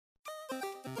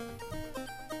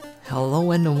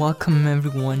Hello and welcome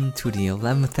everyone to the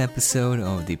 11th episode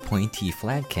of the Pointy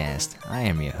Flatcast. I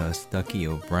am your host, Ducky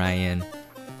O'Brien,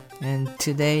 and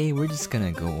today we're just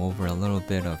gonna go over a little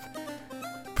bit of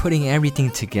putting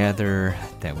everything together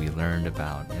that we learned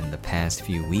about in the past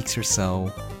few weeks or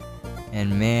so.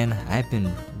 And man, I've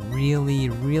been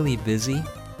really busy.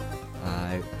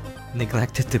 I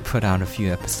neglected to put out a few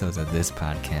episodes of this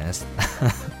podcast,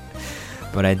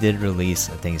 but I did release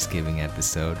a Thanksgiving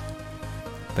episode.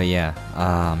 But yeah,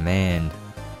 man,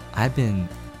 I've been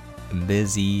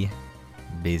busy.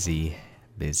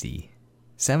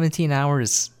 17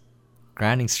 hours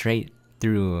grinding straight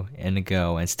through in a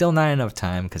go, and still not enough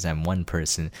time because I'm one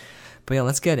person. But yeah,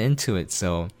 let's get into it.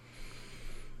 So,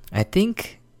 I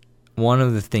think one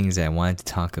of the things I wanted to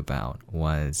talk about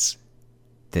was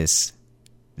this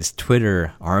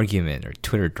Twitter argument or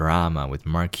Twitter drama with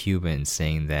Mark Cuban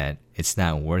saying that it's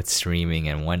not worth streaming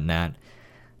and whatnot.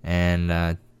 And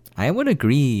I would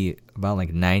agree about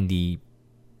like 90%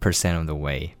 of the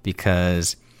way,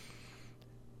 because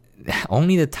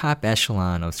only the top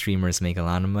echelon of streamers make a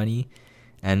lot of money,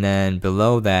 and then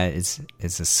below that is a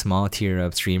small tier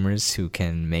of streamers who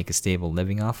can make a stable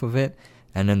living off of it,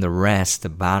 and then the rest, the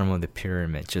bottom of the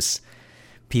pyramid, just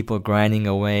people grinding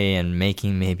away and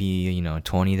making maybe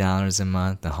 $20 a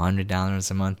month,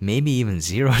 $100 a month, maybe even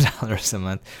 $0 a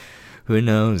month. Who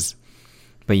knows?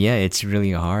 But yeah, it's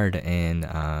really hard, and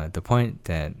the point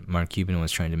that Mark Cuban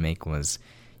was trying to make was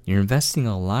you're investing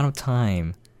a lot of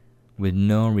time with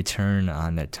no return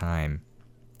on that time.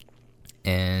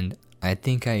 And I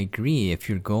think I agree, if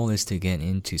your goal is to get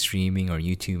into streaming or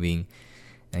YouTubing,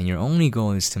 and your only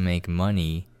goal is to make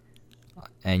money,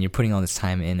 and you're putting all this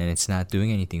time in and it's not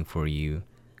doing anything for you,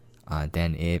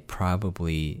 then it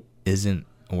probably isn't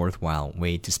a worthwhile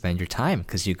way to spend your time,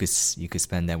 because you could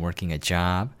spend that working a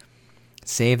job,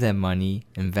 save that money,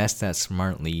 invest that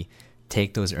smartly,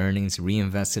 take those earnings,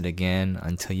 reinvest it again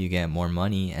until you get more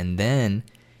money, and then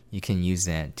you can use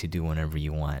that to do whatever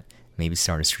you want. Maybe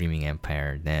start a streaming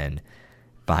empire, then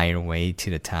buy your way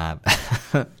to the top.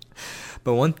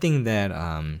 But one thing that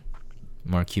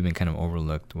Mark Cuban kind of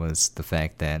overlooked was the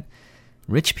fact that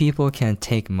rich people can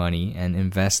take money and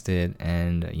invest it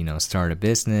and start a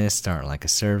business, start like a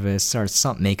service,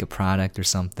 make a product or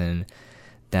something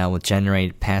that will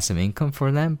generate passive income for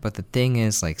them. But the thing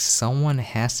is, like, someone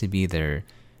has to be there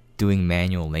doing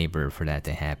manual labor for that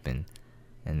to happen.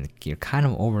 And you're kind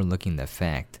of overlooking that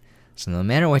fact. So no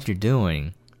matter what you're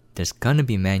doing, there's going to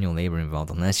be manual labor involved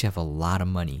unless you have a lot of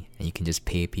money and you can just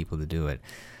pay people to do it.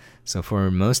 So for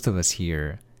most of us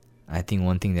here, I think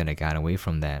one thing that I got away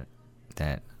from that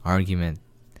argument,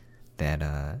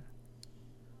 that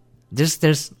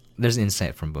there's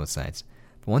insight from both sides.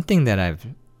 But one thing that I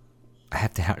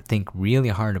have to think really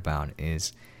hard about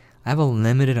is I have a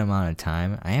limited amount of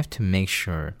time. I have to make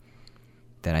sure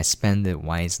that I spend it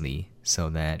wisely so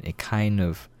that it kind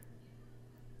of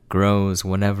grows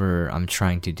whatever I'm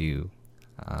trying to do.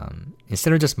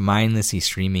 Instead of just mindlessly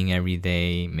streaming every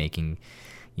day, making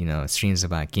streams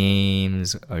about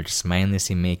games, or just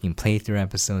mindlessly making playthrough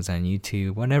episodes on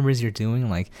YouTube, whatever it is you're doing,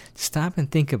 like, stop and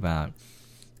think about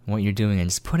what you're doing and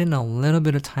just put in a little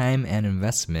bit of time and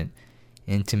investment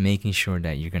into making sure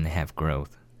that you're going to have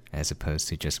growth, as opposed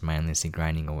to just mindlessly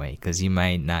grinding away, because you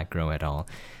might not grow at all.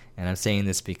 And I'm saying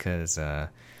this because I've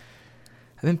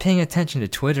been paying attention to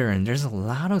Twitter, and there's a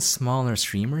lot of smaller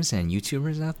streamers and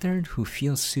YouTubers out there who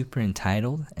feel super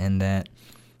entitled, and that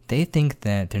they think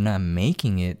that they're not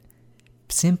making it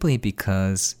simply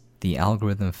because the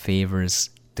algorithm favors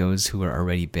those who are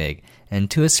already big. And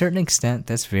to a certain extent,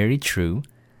 that's very true.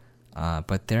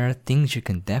 But there are things you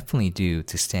can definitely do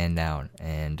to stand out.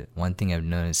 And one thing I've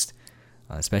noticed,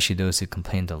 especially those who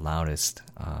complain the loudest,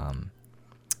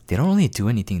 they don't really do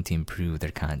anything to improve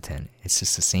their content. It's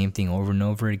just the same thing over and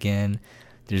over again.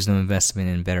 There's no investment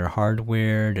in better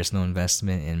hardware. There's no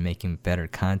investment in making better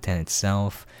content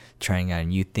itself, trying out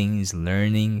new things,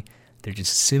 learning. They're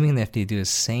just assuming that if they do the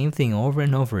same thing over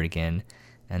and over again,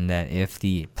 and that if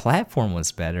the platform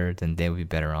was better, then they would be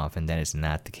better off. And that is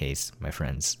not the case, my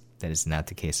friends. That is not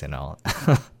the case at all.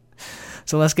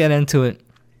 So let's get into it.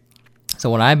 So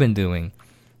what I've been doing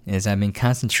is I've been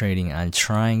concentrating on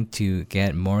trying to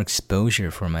get more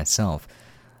exposure for myself.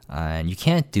 And you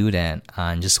can't do that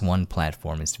on just one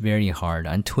platform. It's very hard.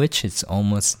 On Twitch, it's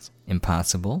almost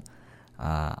impossible.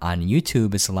 On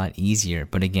YouTube, it's a lot easier.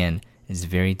 But again, it's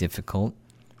very difficult.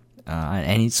 On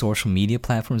any social media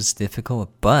platform, it's difficult.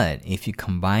 But if you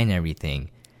combine everything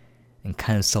and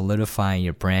kind of solidify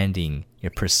your branding,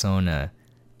 your persona,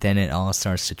 then it all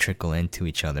starts to trickle into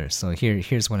each other. So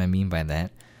here's what I mean by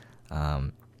that.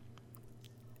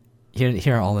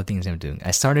 here are all the things I'm doing.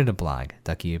 I started a blog,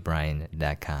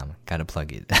 duckyobrien.com. Gotta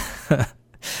plug it.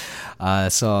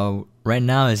 So right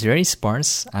now it's very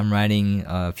sparse. I'm writing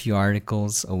a few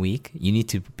articles a week. You need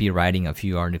to be writing a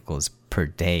few articles per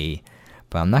day,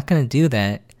 but I'm not gonna do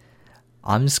that.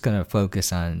 I'm just gonna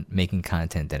focus on making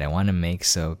content that I want to make.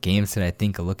 So games that I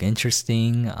think will look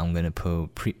interesting, I'm gonna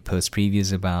post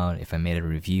previews about. If I made a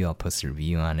review, I'll post a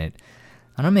review on it.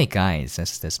 I don't make guides.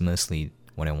 That's mostly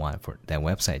what I want for that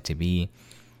website to be.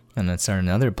 And then start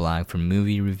another blog for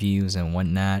movie reviews and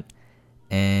whatnot.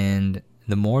 And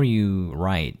the more you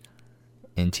write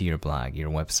into your blog,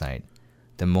 your website,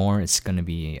 the more it's going to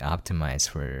be optimized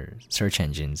for search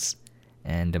engines,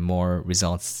 and the more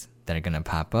results that are going to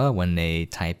pop up when they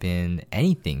type in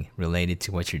anything related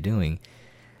to what you're doing.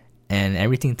 And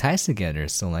everything ties together.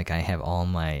 So like I have all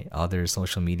my other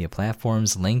social media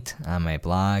platforms linked on my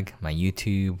blog, my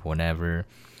YouTube, whatever.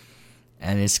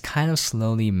 And it's kind of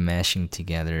slowly meshing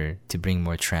together to bring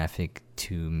more traffic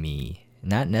to me.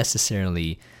 Not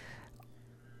necessarily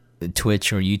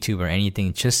Twitch or YouTube or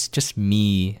anything, just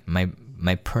me,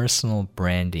 my personal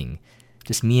branding,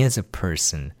 just me as a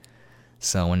person.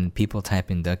 So when people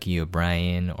type in Ducky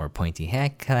O'Brien or Pointy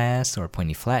Hackcast or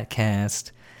Pointy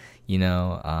Flatcast, you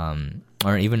know,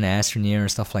 or even Astroneer or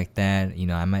stuff like that, you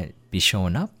know, I might be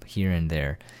showing up here and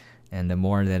there. And the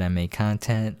more that I make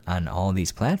content on all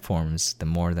these platforms, the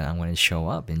more that I'm going to show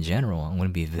up in general. I'm going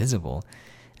to be visible.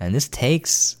 And this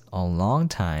takes a long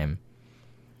time,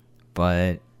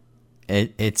 but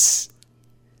it's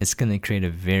going to create a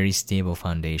very stable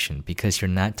foundation because you're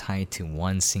not tied to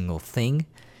one single thing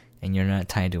and you're not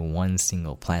tied to one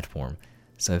single platform.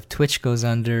 So if Twitch goes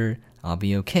under, I'll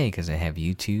be okay because I have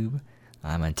YouTube.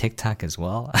 I'm on TikTok as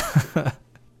well.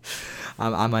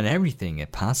 I'm on everything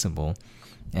if possible.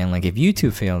 And like if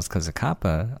YouTube fails because of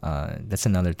Kappa, that's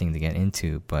another thing to get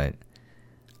into. But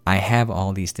I have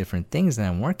all these different things that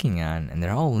I'm working on, and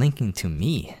they're all linking to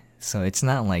me. So it's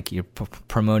not like you're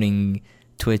promoting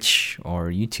Twitch or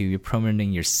YouTube, you're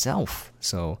promoting yourself.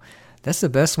 So that's the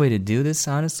best way to do this,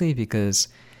 honestly, because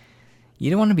you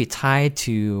don't want to be tied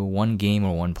to one game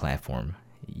or one platform.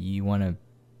 You want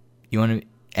to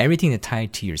everything to tie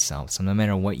to yourself. So no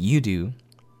matter what you do,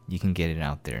 you can get it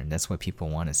out there. And that's what people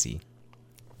want to see.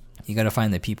 You got to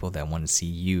find the people that want to see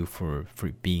you for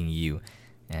being you,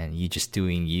 and you just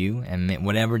doing you, and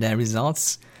whatever that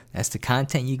results, that's the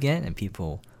content you get, and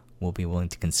people will be willing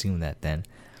to consume that then.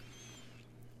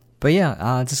 But yeah,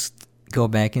 I'll just go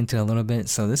back into it a little bit.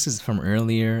 So this is from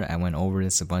earlier. I went over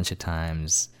this a bunch of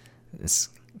times. This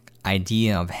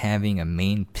idea of having a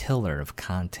main pillar of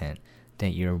content that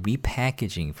you're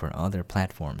repackaging for other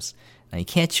platforms. Now you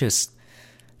can't just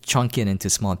chunk it into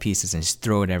small pieces and just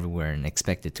throw it everywhere and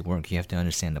expect it to work. You have to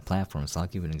understand the platform. So I'll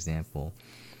give an example.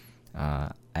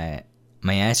 My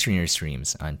Astroneer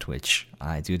streams on Twitch,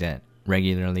 I do that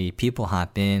regularly. People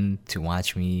hop in to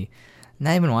watch me,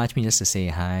 not even watch me, just to say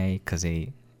hi, because they're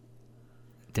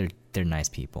nice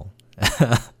people.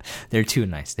 They're too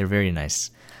nice. They're very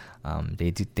nice.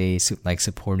 They like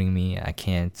supporting me. I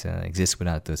can't exist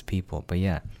without those people. But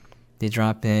yeah, they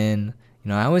drop in. You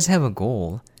know, I always have a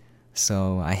goal.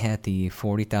 So I had the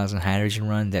 40,000 hydrogen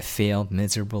run that failed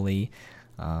miserably.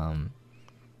 A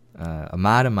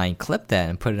mod of mine clipped that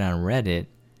and put it on Reddit,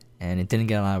 and it didn't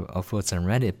get a lot of votes on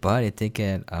Reddit, but it did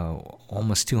get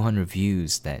almost 200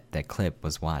 views. That clip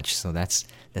was watched. So that's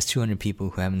 200 people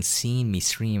who haven't seen me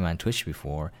stream on Twitch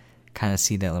before kind of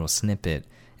see that little snippet.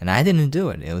 And I didn't do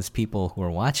it. It was people who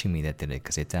were watching me that did it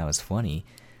because they thought it was funny.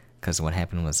 Because what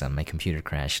happened was my computer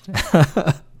crashed.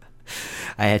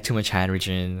 I had too much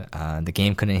hydrogen. The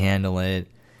game couldn't handle it.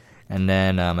 And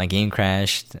then my game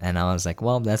crashed. And I was like,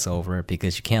 well, that's over.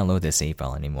 Because you can't load this save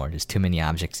file anymore. There's too many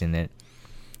objects in it.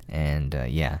 And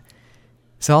yeah.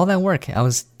 So all that work. I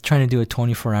was trying to do a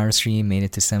 24-hour stream. Made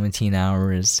it to 17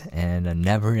 hours. And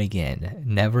never again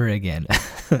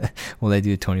will I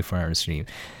do a 24-hour stream.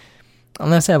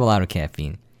 Unless I have a lot of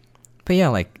caffeine. But yeah,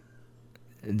 like,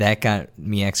 that got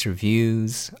me extra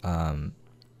views. I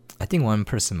think one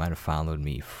person might have followed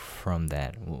me from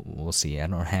that. We'll see. I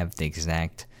don't have the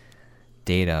exact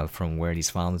data from where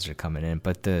these followers are coming in.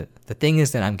 But the thing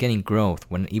is that I'm getting growth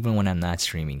even when I'm not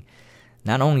streaming.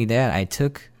 Not only that, I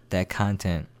took that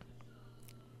content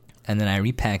and then I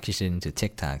repackaged it into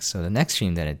TikTok. So the next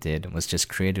stream that I did was just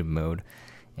creative mode.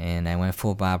 And I went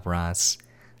full Bob Ross.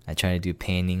 I tried to do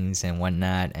paintings and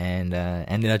whatnot, and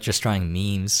ended up just drawing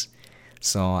memes.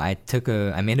 So I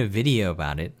made a video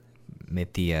about it,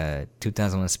 made the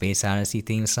 2001 Space Odyssey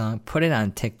theme song, put it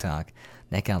on TikTok.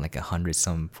 That got like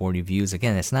 40 views.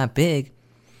 Again, it's not big,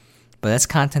 but that's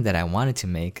content that I wanted to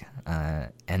make.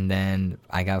 And then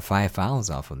I got 5 follows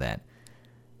off of that.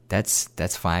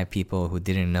 that's 5 people who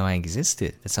didn't know I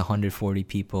existed. That's 140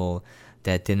 people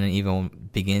that didn't even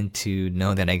begin to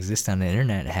know that I exist on the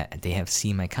internet. They have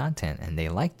seen my content and they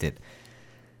liked it.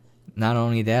 Not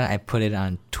only that, I put it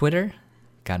on Twitter,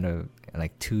 got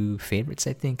like 2 favorites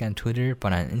I think on Twitter,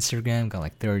 but on Instagram got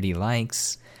like 30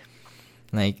 likes.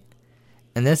 Like,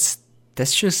 and that's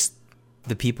just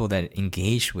the people that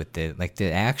engaged with it. Like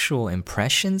the actual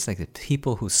impressions, like the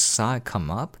people who saw it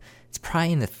come up, it's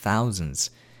probably in the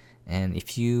thousands. And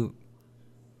if you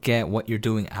get what you're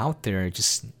doing out there, you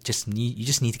just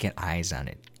need to get eyes on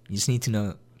it. You just need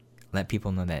to let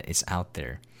people know that it's out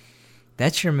there.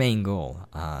 That's your main goal.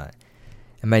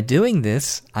 And by doing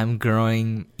this, I'm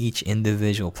growing each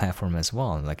individual platform as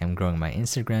well. Like I'm growing my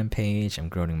Instagram page, I'm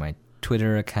growing my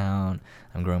Twitter account,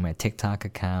 I'm growing my TikTok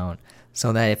account,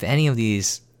 so that if any of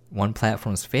these one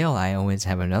platforms fail, I always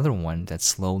have another one that's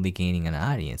slowly gaining an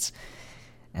audience.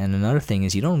 And another thing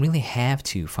is you don't really have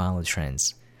to follow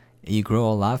trends. You grow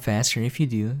a lot faster if you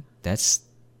do. That's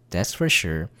for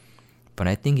sure. But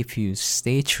I think if you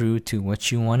stay true to what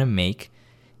you want to make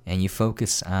and you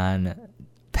focus on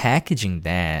packaging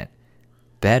that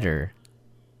better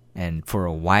and for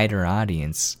a wider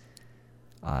audience,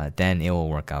 then it will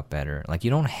work out better. Like,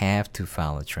 you don't have to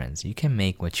follow trends. You can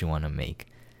make what you want to make.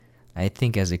 I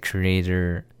think as a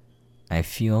creator, I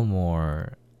feel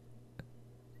more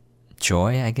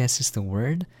joy, I guess is the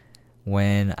word,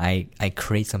 when I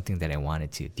create something that I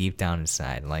wanted to, deep down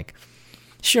inside. Like,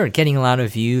 sure, getting a lot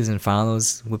of views and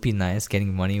follows would be nice.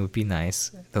 Getting money would be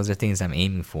nice. Those are things I'm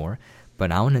aiming for.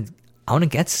 But I want to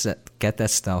get that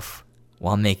stuff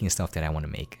while making stuff that I want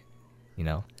to make, you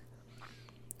know?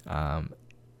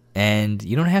 And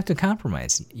you don't have to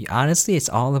compromise. Honestly, it's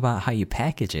all about how you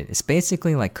package it. It's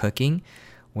basically like cooking,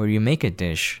 where you make a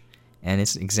dish, and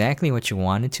it's exactly what you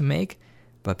wanted to make,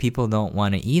 but people don't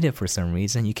want to eat it for some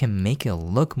reason. You can make it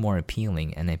look more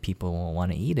appealing, and then people will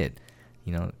want to eat it.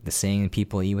 You know, the saying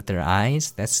people eat with their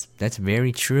eyes, that's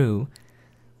very true.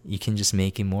 You can just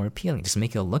make it more appealing. Just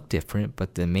make it look different,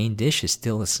 but the main dish is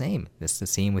still the same. That's the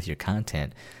same with your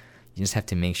content. You just have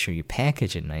to make sure you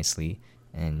package it nicely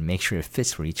and make sure it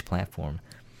fits for each platform.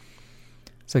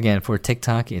 So again, for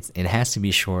TikTok, it has to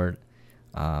be short,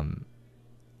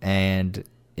 and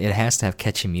it has to have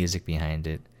catchy music behind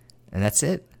it, and that's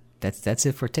it. That's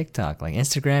it for TikTok. Like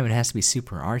Instagram, it has to be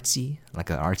super artsy, like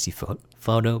an artsy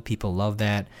photo. People love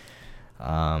that.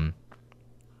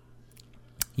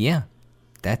 Yeah,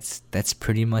 that's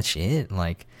pretty much it.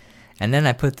 Like, and then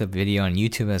I put the video on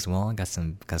YouTube as well. I got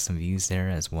some views there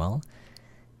as well,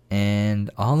 and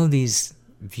all of these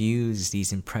views,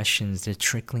 these impressions, they're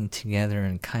trickling together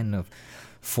and kind of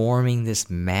forming this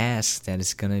mass that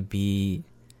is gonna be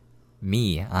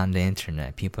me on the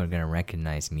internet. People are gonna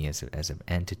recognize me as an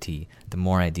entity. The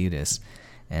more I do this,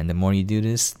 and the more you do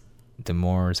this, the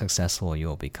more successful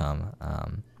you'll become.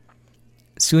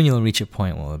 Soon you'll reach a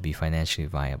point where it'll be financially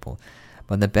viable.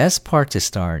 But the best part to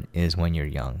start is when you're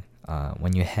young,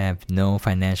 when you have no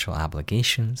financial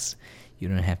obligations. You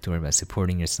don't have to worry about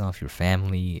supporting yourself, your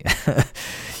family.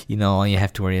 You know, all you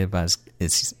have to worry about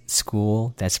is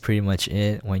school. That's pretty much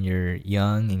it. When you're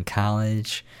young in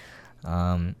college,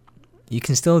 you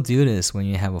can still do this when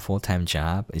you have a full-time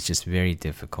job. It's just very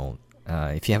difficult.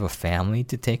 If you have a family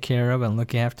to take care of and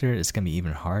look after, it's going to be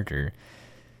even harder.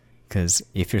 Because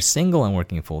if you're single and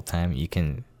working full-time, you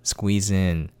can squeeze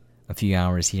in a few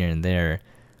hours here and there.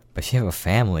 But if you have a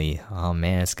family, oh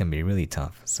man, it's going to be really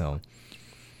tough. So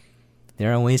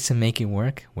there are ways to make it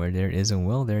work. Where there is a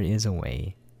will, there is a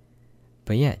way.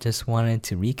 But yeah, just wanted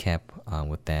to recap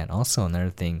with that. Also,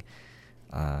 another thing,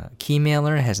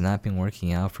 Keymailer has not been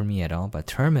working out for me at all, but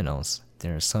terminals,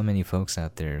 there are so many folks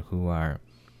out there who are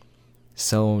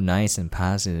so nice and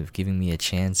positive, giving me a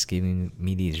chance, giving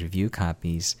me these review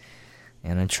copies,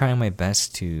 and I'm trying my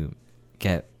best to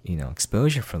get,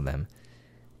 exposure from them.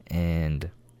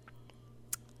 And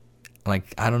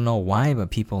like, I don't know why, but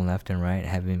people left and right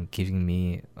have been giving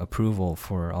me approval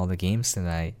for all the games that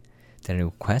I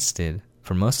requested,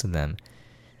 for most of them.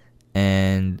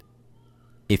 And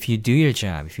if you do your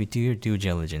job, if you do your due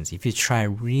diligence, if you try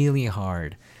really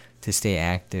hard to stay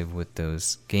active with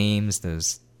those games,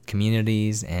 those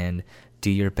communities, and do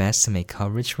your best to make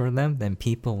coverage for them, then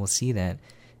people will see that,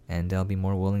 and they'll be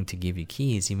more willing to give you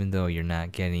keys, even though you're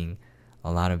not getting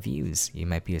a lot of views. You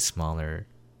might be a smaller,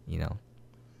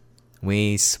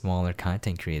 way smaller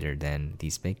content creator than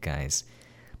these big guys,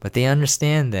 but they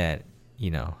understand that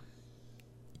you'll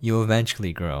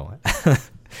eventually grow.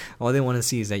 All they want to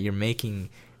see is that you're making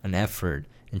an effort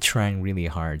and trying really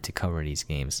hard to cover these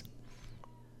games.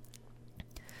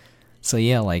 So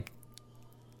yeah, like,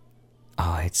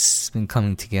 Oh, it's been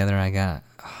coming together. I got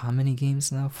how many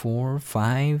games now? 4 or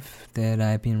 5 that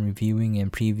I've been reviewing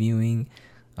and previewing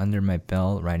under my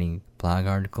belt, writing blog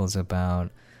articles about,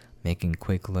 making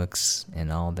quick looks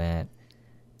and all that.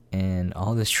 And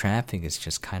all this traffic is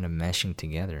just kind of meshing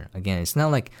together. Again, it's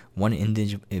not like one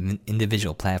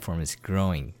individual platform is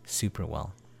growing super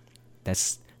well.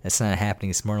 That's not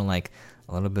happening. It's more like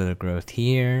a little bit of growth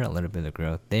here, a little bit of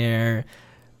growth there,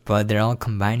 but they're all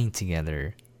combining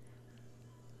together.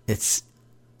 It's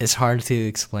hard to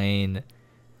explain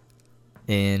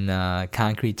in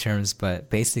concrete terms, but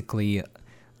basically,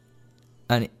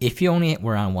 if you only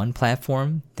were on one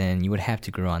platform, then you would have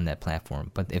to grow on that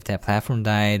platform. But if that platform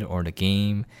died, or the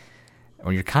game,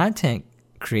 or your content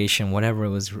creation, whatever it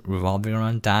was revolving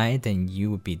around, died, then you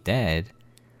would be dead.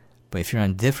 But if you're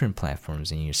on different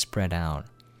platforms and you're spread out,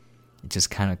 it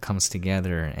just kind of comes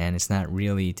together, and it's not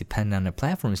really dependent on the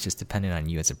platform, it's just dependent on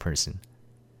you as a person.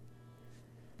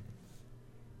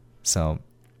 So,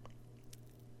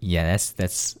 yeah,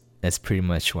 that's pretty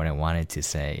much what I wanted to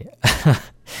say.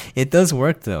 It does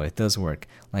work, though. It does work.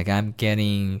 Like, I'm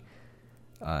getting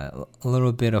a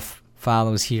little bit of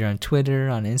follows here on Twitter,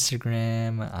 on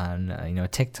Instagram, on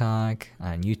TikTok,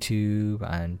 on YouTube,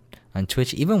 on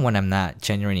Twitch. Even when I'm not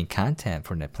generating content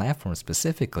for that platform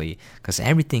specifically, because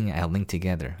everything I link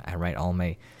together. I write all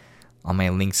my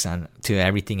links to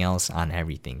everything else on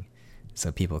everything,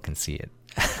 so people can see it.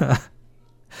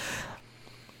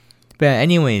 But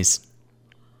anyways,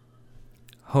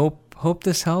 hope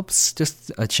this helps. Just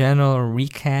a general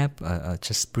recap,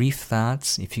 just brief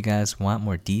thoughts. If you guys want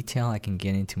more detail, I can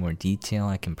get into more detail.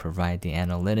 I can provide the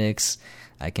analytics.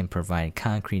 I can provide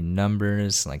concrete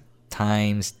numbers like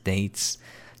times, dates,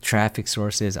 traffic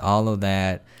sources, all of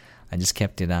that. I just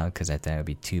kept it out because I thought it would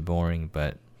be too boring.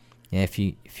 But yeah,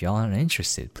 if y'all are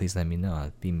interested, please let me know.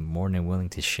 I'd be more than willing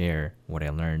to share what I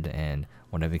learned and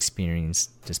what I've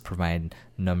experienced. Just provide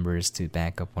numbers to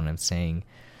back up what I'm saying.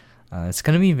 It's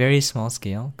going to be very small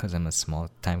scale because I'm a small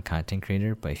time content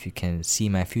creator, but if you can see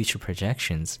my future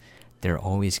projections, they're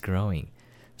always growing.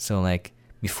 So like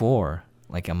before,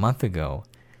 like a month ago,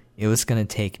 it was going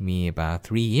to take me about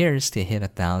 3 years to hit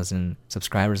 1,000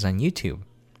 subscribers on YouTube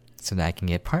so that I can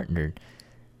get partnered.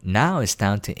 Now it's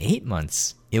down to 8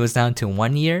 months. It was down to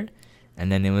 1 year,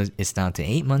 and then it's down to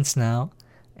 8 months now,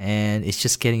 and it's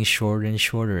just getting shorter and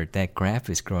shorter. That graph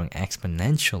is growing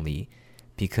exponentially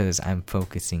because I'm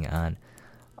focusing on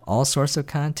all sorts of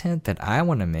content that I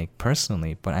want to make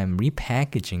personally, but I'm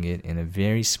repackaging it in a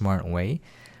very smart way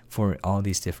for all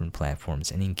these different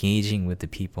platforms and engaging with the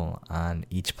people on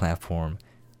each platform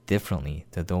differently,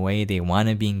 the way they want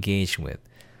to be engaged with.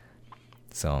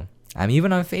 So I'm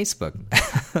even on Facebook.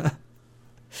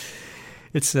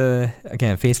 It's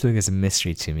again, Facebook is a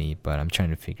mystery to me, but I'm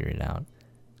trying to figure it out.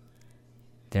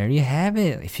 There you have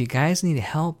it. If you guys need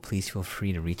help, please feel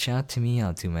free to reach out to me.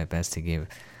 I'll do my best to give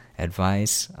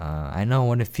advice. I know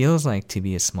what it feels like to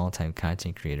be a small-time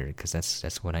content creator because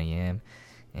that's what I am.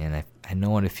 And I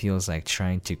know what it feels like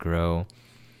trying to grow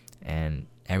and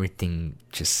everything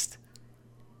just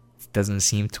doesn't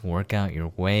seem to work out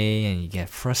your way and you get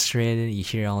frustrated. You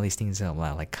hear all these things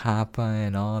about like COPPA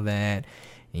and all that,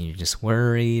 and you're just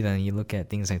worried, and you look at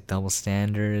things like double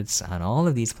standards on all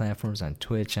of these platforms, on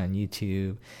Twitch, on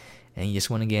YouTube, and you just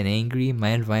want to get angry. My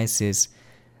advice is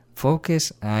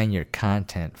focus on your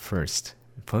content first.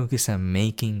 Focus on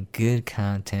making good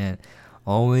content.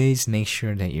 Always make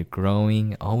sure that you're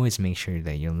growing. Always make sure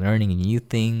that you're learning new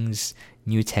things,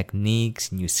 new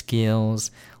techniques, new skills.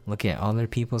 Look at other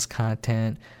people's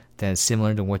content that's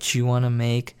similar to what you want to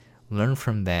make. Learn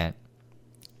from that.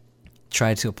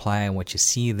 Try to apply what you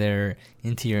see there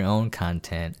into your own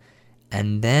content,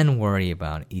 and then worry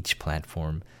about each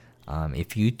platform. If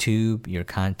YouTube, your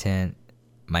content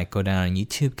might go down on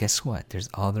YouTube, guess what? There's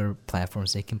other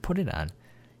platforms they can put it on.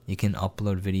 You can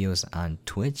upload videos on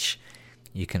Twitch.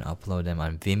 You can upload them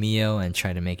on Vimeo and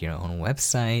try to make your own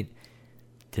website.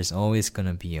 There's always going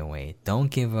to be a way. Don't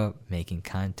give up making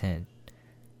content.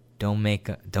 Don't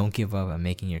give up on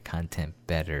making your content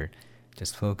better.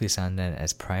 Just focus on that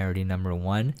as priority number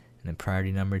 1. And then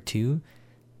priority number 2,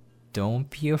 don't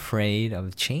be afraid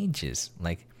of changes.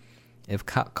 Like, if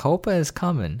COPPA is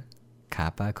coming,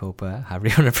 COPPA, however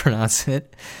you want to pronounce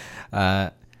it,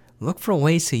 look for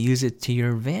ways to use it to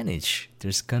your advantage.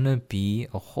 There's going to be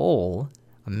a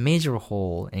major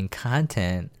hole in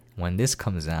content when this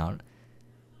comes out,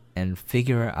 and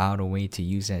figure out a way to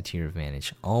use that to your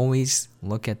advantage. Always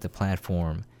look at the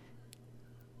platform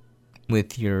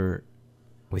with your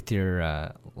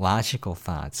logical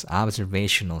thoughts,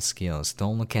 observational skills.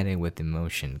 Don't look at it with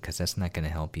emotion, because that's not going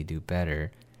to help you do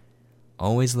better.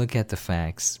 Always look at the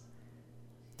facts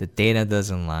The data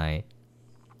doesn't lie.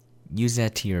 Use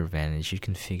that to your advantage. You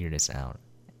can figure this out.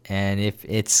 And if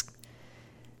it's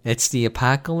the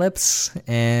apocalypse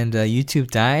and YouTube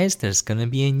dies, there's gonna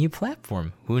be a new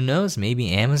platform. Who knows?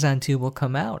 Maybe Amazon too will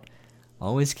come out.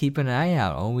 Always keep an eye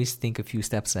out. Always think a few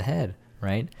steps ahead,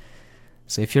 right?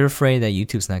 So if you're afraid that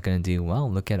YouTube's not gonna do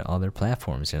well, look at other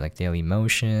platforms. They're like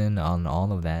Dailymotion, on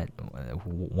all of that.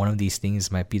 One of these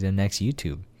things might be the next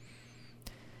YouTube.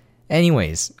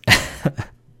 Anyways,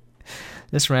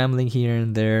 just rambling here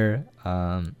and there.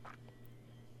 But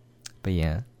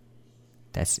yeah,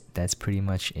 that's pretty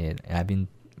much it. I've been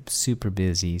super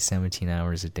busy, 17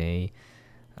 hours a day.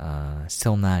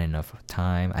 Still not enough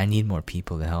time. I need more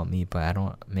people to help me, but I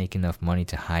don't make enough money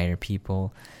to hire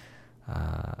people.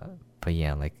 But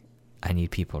yeah, like I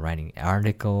need people writing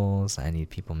articles. I need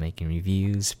people making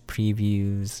reviews,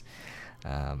 previews.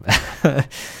 I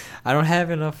don't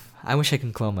have enough. I wish I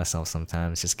could clone myself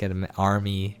sometimes. Just get an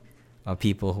army of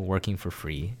people who are working for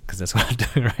free, because that's what I'm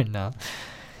doing right now.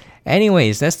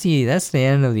 Anyways, that's the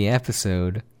end of the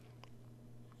episode.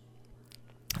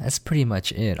 That's pretty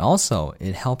much it. Also,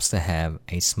 it helps to have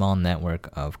a small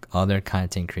network of other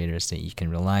content creators that you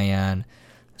can rely on.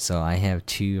 So I have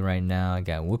 2 right now. I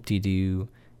got Whoop-De-Doo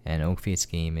and Oakface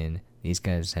Gaming. These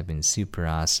guys have been super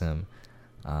awesome.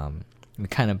 We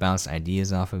kind of bounce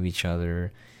ideas off of each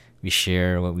other. We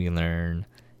share what we learn,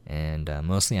 and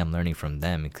mostly I'm learning from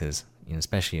them because,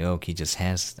 especially Oak, he just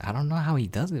has, I don't know how he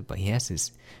does it, but he has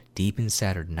this deep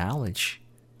insider knowledge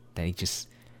that he just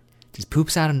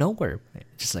poops out of nowhere.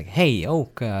 Just like, hey,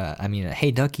 Oak,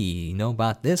 hey, Ducky, you know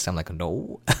about this? I'm like,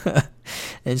 no. And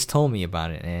just told me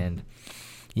about it, and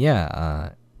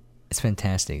yeah, it's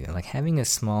fantastic. Like having a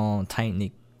small,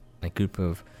 tight-knit group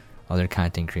of other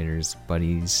content creators,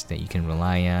 buddies that you can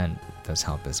rely on does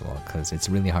help as well, because it's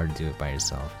really hard to do it by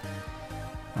yourself.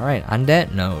 Alright, on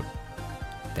that note,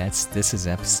 this is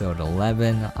episode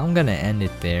 11. I'm gonna end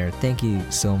it there. Thank you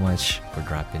so much for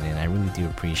dropping in. I really do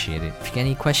appreciate it. If you got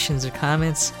any questions or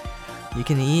comments, you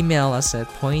can email us at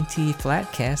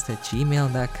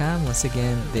pointyflatcast@gmail.com. Once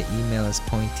again, the email is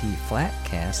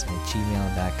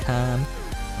pointyflatcast@gmail.com.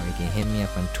 Or you can hit me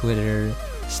up on Twitter,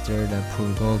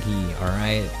 stirthepulgogi.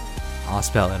 Alright, I'll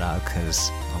spell it out because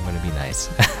I'm gonna be nice.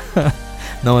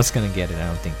 No one's gonna get it, I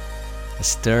don't think.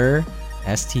 Stir,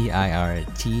 STIRTHE,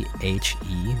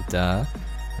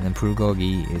 and then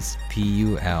Pulgogi is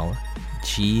PULGOGI.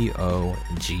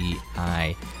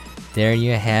 There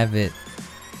you have it.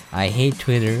 I hate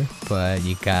Twitter, but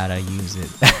you gotta use it.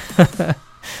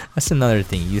 That's another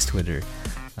thing. Use Twitter.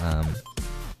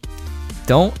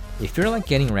 If you're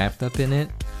getting wrapped up in it,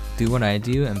 do what I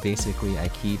do, and basically I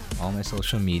keep all my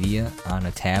social media on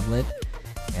a tablet,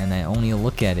 and I only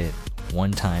look at it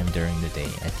one time during the day.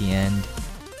 At the end,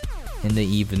 in the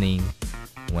evening,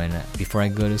 before I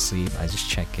go to sleep, I just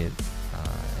check it.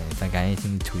 And if I got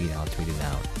anything to tweet, I'll tweet it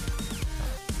out.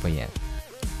 But yeah,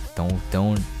 don't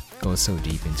go so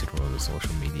deep into the world of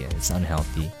social media. It's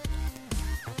unhealthy.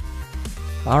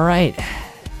 Alright.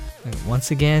 Once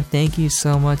again, thank you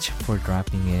so much for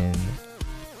dropping in.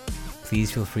 Please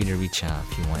feel free to reach out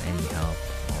if you want any help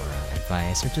or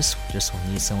advice, or just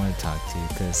need someone to talk to,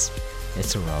 because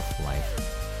it's a rough life.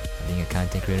 Being a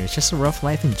content creator, it's just a rough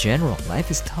life in general. Life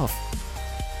is tough.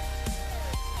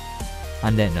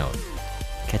 On that note,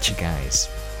 catch you guys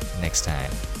next time.